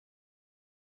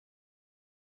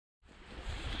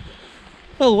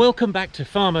Well, welcome back to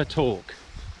FarmerTorque,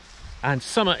 and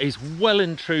summer is well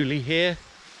and truly here.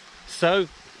 So,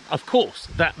 of course,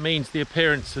 that means the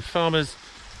appearance of Farmer's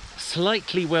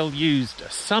slightly well-used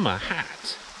summer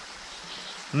hat.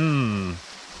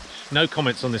 No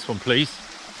comments on this one, please.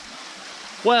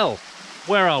 Well,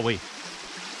 where are we?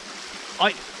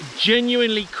 I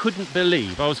genuinely couldn't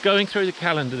believe, I was going through the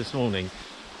calendar this morning,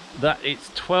 that it's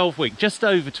 12 weeks, just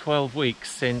over 12 weeks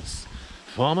since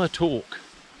FarmerTorque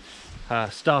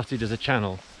started as a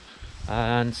channel.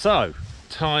 And so,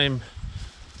 time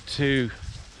to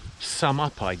sum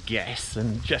up, I guess,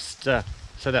 and just so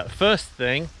that first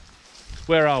thing,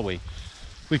 where are we?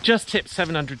 We've just hit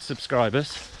 700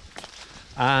 subscribers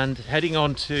and heading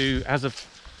on to, as of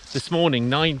this morning,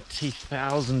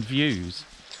 90,000 views.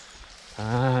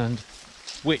 And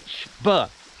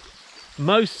but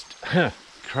most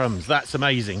crumbs, that's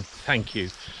amazing, thank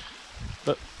you.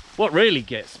 But what really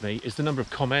gets me is the number of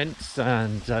comments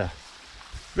and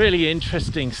really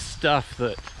interesting stuff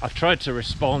that I've tried to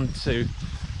respond to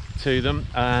them,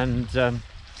 and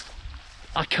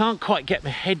I can't quite get my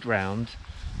head round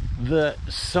that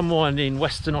someone in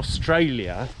Western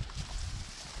Australia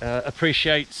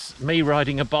appreciates me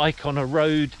riding a bike on a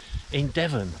road in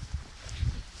Devon.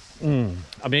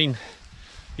 I mean,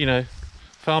 you know,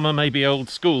 Farmer may be old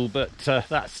school, but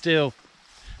that's still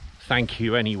thank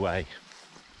you anyway.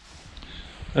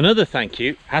 Another thank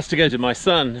you has to go to my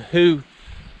son, who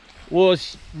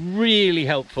was really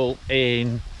helpful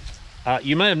in,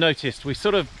 you may have noticed, we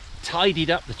sort of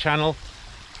tidied up the channel.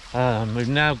 We're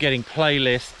now getting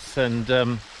playlists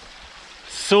and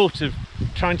sort of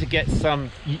trying to get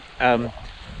some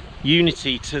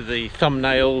unity to the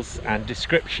thumbnails and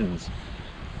descriptions.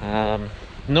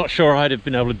 Not sure I'd have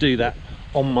been able to do that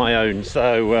on my own,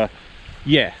 so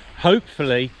yeah,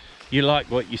 hopefully you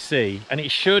like what you see, and it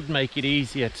should make it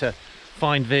easier to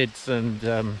find vids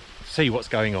and see what's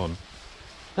going on.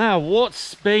 Now,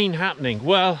 what's been happening?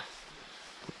 Well,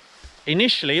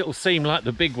 initially it will seem like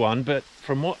the big one, but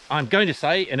from what I'm going to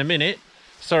say in a minute,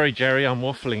 sorry Jerry, I'm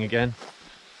waffling again,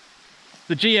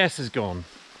 the GS has gone.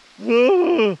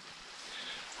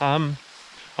 I'm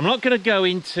not going to go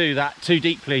into that too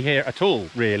deeply here at all,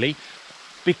 really,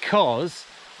 because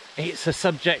it's a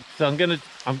subject that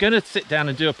I'm going to sit down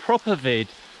and do a proper vid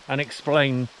and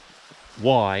explain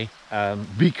why,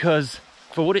 because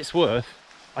for what it's worth,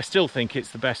 I still think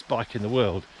it's the best bike in the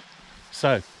world.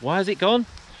 So why has it gone?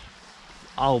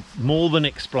 I'll more than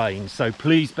explain, so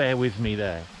please bear with me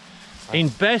there. In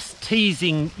best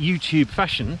teasing YouTube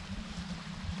fashion,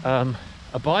 a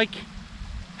bike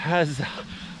has,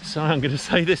 so I'm going to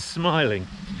say this smiling,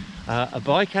 a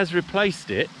bike has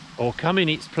replaced it or come in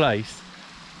its place,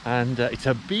 and it's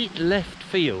a bit left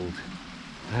field,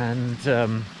 and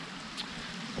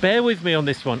bear with me on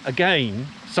this one again.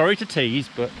 Sorry to tease,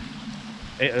 but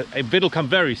a vid will come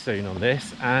very soon on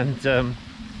this, and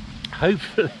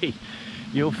hopefully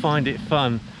you'll find it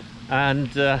fun,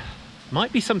 and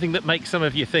might be something that makes some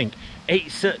of you think.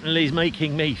 It certainly is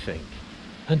making me think.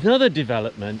 Another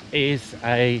development is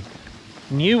a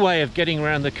new way of getting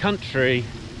around the country,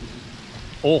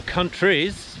 or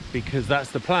countries, because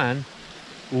that's the plan,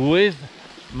 with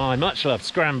my much loved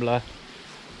scrambler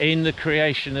in the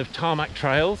creation of tarmac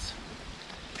trails.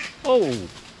 Oh,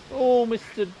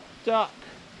 Mr. Duck.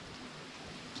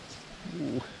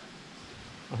 Ooh.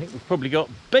 I think we've probably got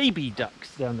baby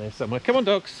ducks down there somewhere. Come on,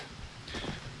 ducks.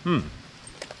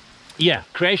 Yeah,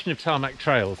 creation of tarmac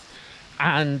trails.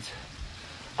 And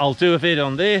I'll do a vid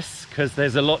on this because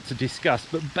there's a lot to discuss.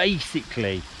 But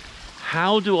basically,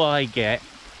 how do I get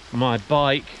my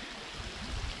bike,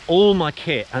 all my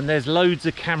kit, and there's loads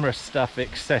of camera stuff,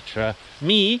 etc.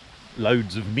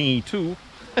 Loads of me too.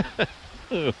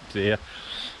 Oh dear.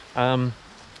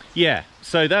 Yeah,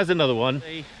 so there's another one.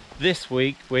 This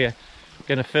week we're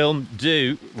going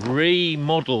to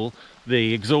remodel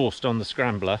the exhaust on the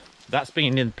scrambler. That's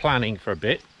been in planning for a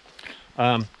bit.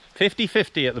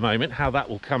 50-50 at the moment how that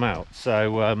will come out,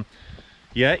 so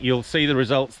yeah, you'll see the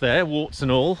results there, warts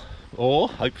and all, or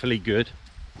hopefully good.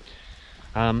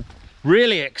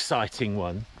 Really exciting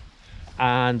one,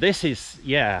 and this is,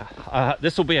 yeah,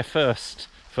 this will be a first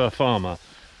for Farmer,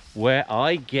 where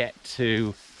I get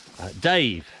to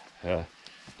Dave,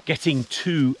 getting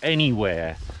to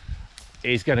anywhere,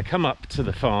 is going to come up to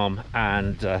the farm,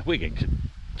 and we're going to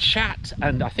chat,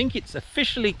 and I think it's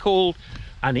officially called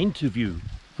an interview.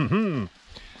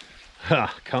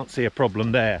 Can't see a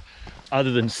problem there,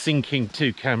 other than syncing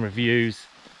 2 camera views,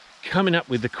 coming up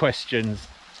with the questions,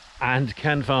 and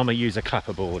can Farmer use a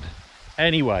clapperboard?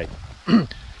 Anyway,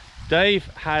 Dave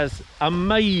has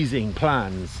amazing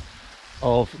plans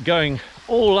of going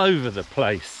all over the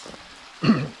place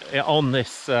on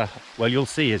this, well, you'll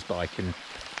see his bike, and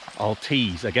I'll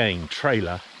tease again,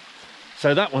 trailer.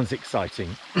 So that one's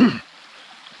exciting.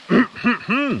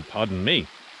 Pardon me.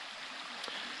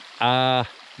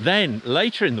 Then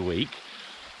later in the week,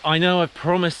 I know I've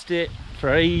promised it for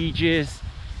ages,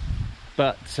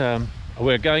 but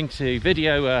we're going to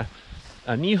video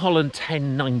a New Holland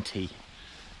 1090.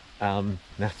 Now,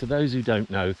 to those who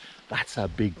don't know, that's a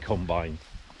big combine,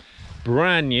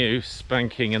 brand new,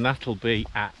 spanking, and that'll be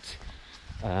at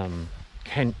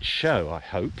Kent Show, I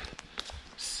hope.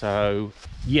 So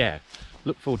yeah,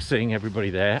 look forward to seeing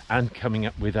everybody there and coming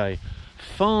up with a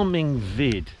farming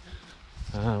vid,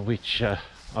 which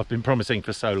I've been promising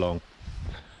for so long.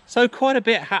 So quite a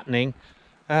bit happening.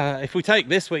 If we take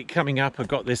this week coming up, I've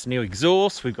got this new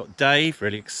exhaust. We've got Dave,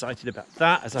 really excited about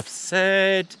that, as I've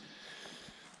said.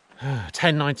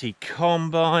 1090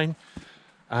 combine.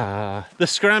 The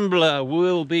Scrambler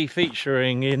will be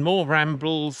featuring in more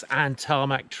rambles and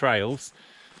tarmac trails,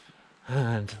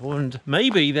 and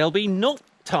maybe there'll be not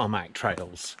tarmac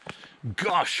trails.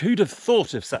 Gosh, who'd have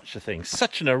thought of such a thing?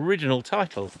 Such an original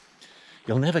title.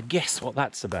 You'll never guess what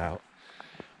that's about.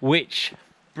 Which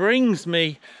brings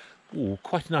me, ooh,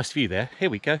 quite a nice view there.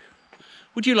 Here we go.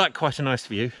 Would you like quite a nice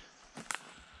view?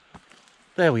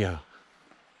 There we are.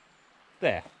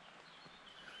 There.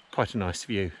 Quite a nice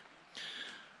view.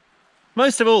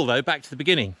 Most of all, though, back to the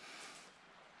beginning.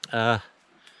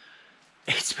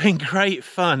 It's been great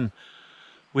fun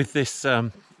with this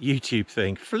YouTube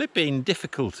thing. Flipping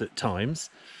difficult at times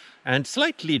and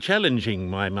slightly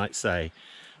challenging, I might say.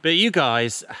 But you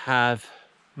guys have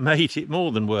made it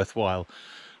more than worthwhile,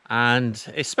 and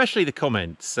especially the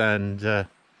comments. And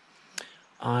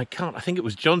I think it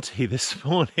was Jonty this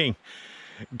morning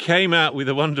came out with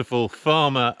a wonderful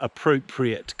farmer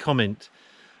appropriate comment.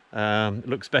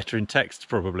 Looks better in text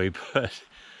probably, but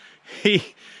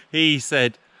he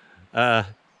said,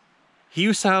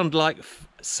 you sound like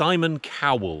Simon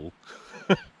Cowell,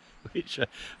 which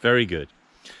very good.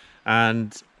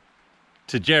 And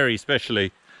to Jerry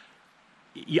especially,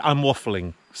 I'm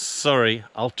waffling, sorry,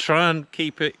 I'll try and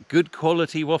keep it good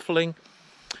quality waffling,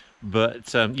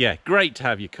 but yeah, great to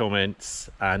have your comments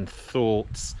and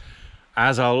thoughts.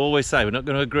 As I'll always say, we're not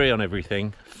going to agree on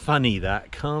everything. Funny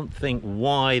that, can't think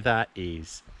why that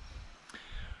is.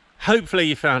 Hopefully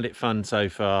you found it fun so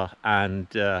far, and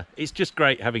it's just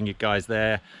great having you guys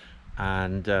there.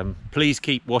 And please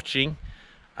keep watching.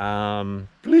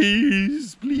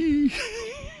 Please.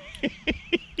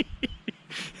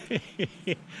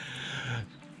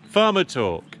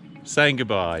 FarmerTorque saying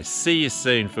goodbye. See you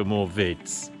soon for more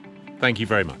vids. Thank you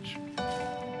very much.